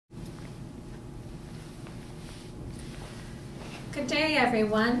Good day,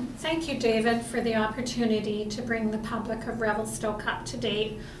 everyone. Thank you, David, for the opportunity to bring the public of Revelstoke up to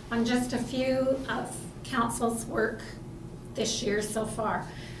date on just a few of Council's work this year so far.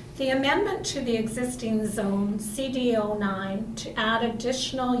 The amendment to the existing zone, CD09, to add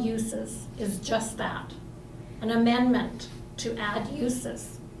additional uses is just that, an amendment to add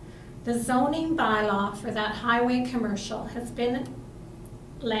uses. The zoning bylaw for that highway commercial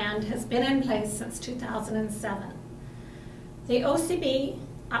land has been in place since 2007. The OCB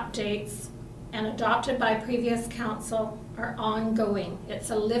updates and adopted by previous council are ongoing. It's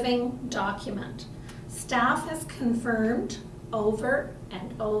a living document. Staff has confirmed over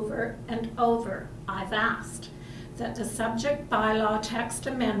and over and over, I've asked, that the subject bylaw text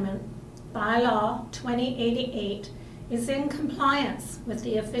amendment, bylaw 2088, is in compliance with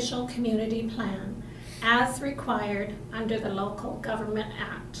the official community plan as required under the Local Government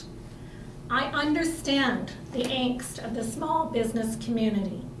Act. I understand the angst of the small business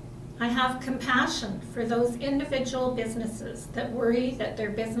community. I have compassion for those individual businesses that worry that their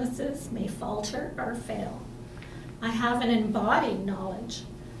businesses may falter or fail. I have an embodied knowledge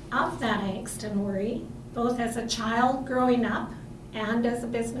of that angst and worry, both as a child growing up and as a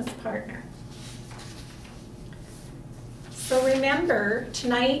business partner. So remember,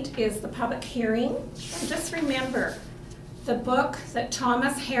 tonight is the public hearing, and just remember the book that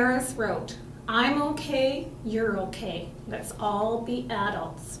Thomas Harris wrote, I'm okay, you're okay. Let's all be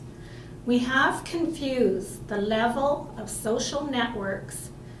adults. We have confused the level of social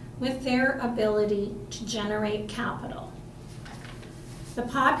networks with their ability to generate capital. The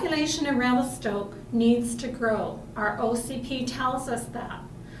population in Revelstoke needs to grow. Our OCP tells us that.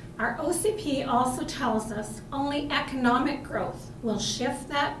 Our OCP also tells us only economic growth will shift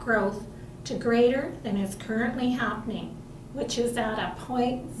that growth to greater than is currently happening, which is at a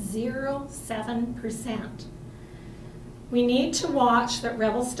 0.07%. We need to watch that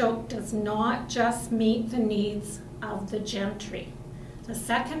Revelstoke does not just meet the needs of the gentry. The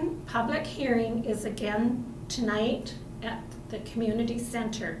second public hearing is again tonight at the community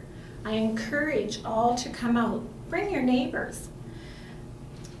center. I encourage all to come out. Bring your neighbors.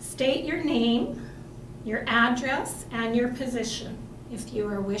 State your name, your address, and your position if you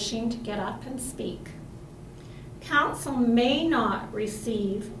are wishing to get up and speak. Council may not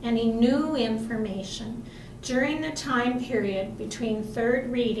receive any new information during the time period between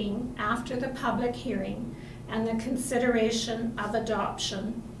third reading after the public hearing and the consideration of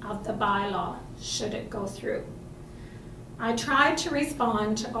adoption of the bylaw, should it go through. I tried to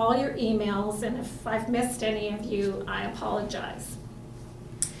respond to all your emails, and if I've missed any of you, I apologize.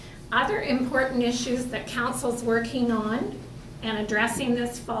 Other important issues that Council's working on and addressing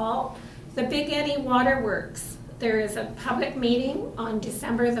this fall, the Big Eddy Waterworks. There is a public meeting on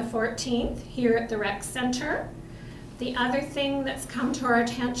December the 14th here at the Rec Center. The other thing that's come to our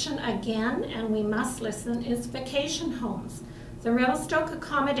attention again, and we must listen, is vacation homes. The Revelstoke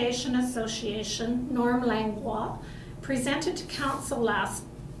Accommodation Association, Norm Langlois, presented to Council last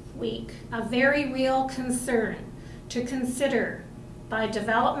week a very real concern to consider by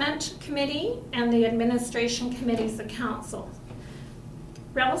Development Committee and the Administration Committees of Council.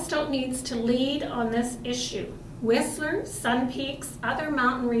 Revelstoke needs to lead on this issue. Whistler, Sun Peaks, other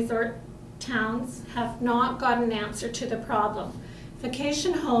mountain resort towns have not got an answer to the problem.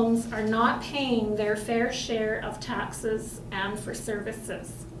 Vacation homes are not paying their fair share of taxes and for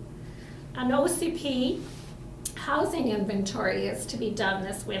services. An OCP housing inventory is to be done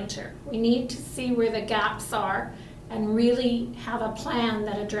this winter. We need to see where the gaps are and really have a plan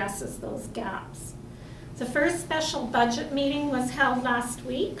that addresses those gaps. The first special budget meeting was held last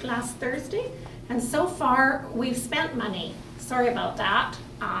Thursday, and so far we've spent money. Sorry about that.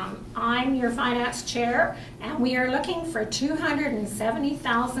 I'm your finance chair, and we are looking for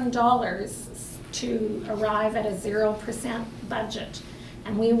 $270,000 to arrive at a 0% budget.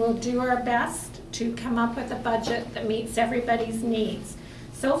 And we will do our best to come up with a budget that meets everybody's needs.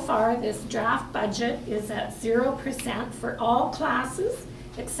 So far, this draft budget is at 0% for all classes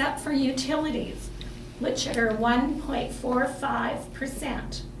except for utilities, which are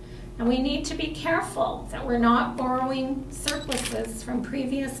 1.45%. And we need to be careful that we're not borrowing surpluses from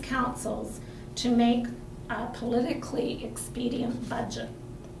previous councils to make a politically expedient budget.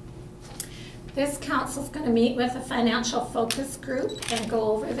 This council is going to meet with a financial focus group and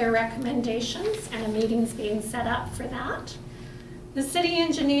go over their recommendations, and a meeting's being set up for that. The city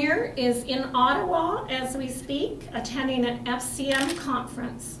engineer is in Ottawa as we speak, attending an FCM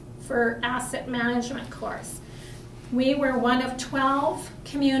conference for asset management course. We were one of 12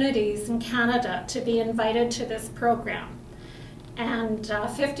 communities in Canada to be invited to this program. and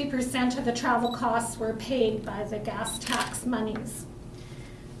 50% of the travel costs were paid by the gas tax monies.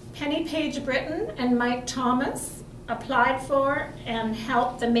 Penny Page Britton and Mike Thomas applied for and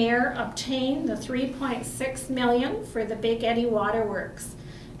helped the mayor obtain the $3.6 million for the Big Eddy Waterworks.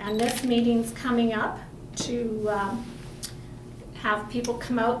 And this meeting's coming up to have people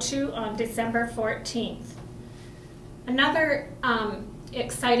come out to on December 14th. Another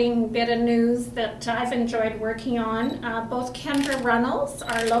exciting bit of news that I've enjoyed working on, both Kendra Runnels,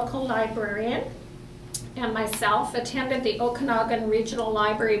 our local librarian, and myself attended the Okanagan Regional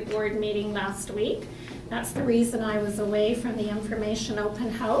Library Board meeting last week. That's the reason I was away from the information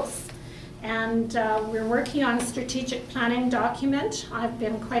open house. And we're working on a strategic planning document. I've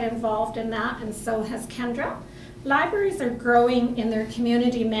been quite involved in that, and so has Kendra. Libraries are growing in their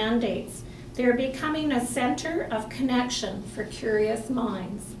community mandates. They're becoming a center of connection for curious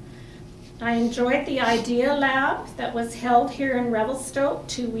minds. I enjoyed the Idea Lab that was held here in Revelstoke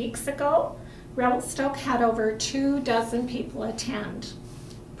 2 weeks ago. Revelstoke had over 24 people attend,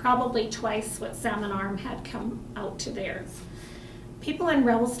 probably twice what Salmon Arm had come out to theirs. People in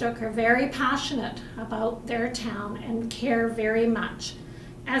Revelstoke are very passionate about their town and care very much.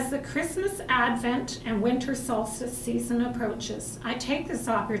 As the Christmas, Advent, and winter solstice season approaches, I take this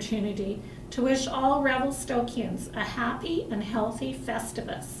opportunity to wish all Revelstokians a happy and healthy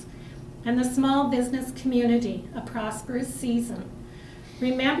Festivus, and the small business community a prosperous season.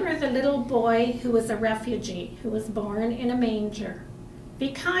 Remember the little boy who was a refugee, who was born in a manger.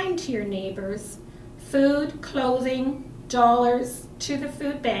 Be kind to your neighbors. Food, clothing, dollars to the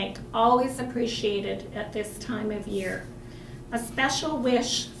food bank, always appreciated at this time of year. A special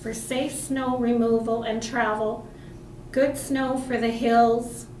wish for safe snow removal and travel, good snow for the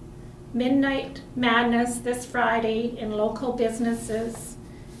hills, Midnight Madness this Friday in local businesses,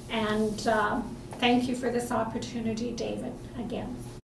 and thank you for this opportunity, David, again.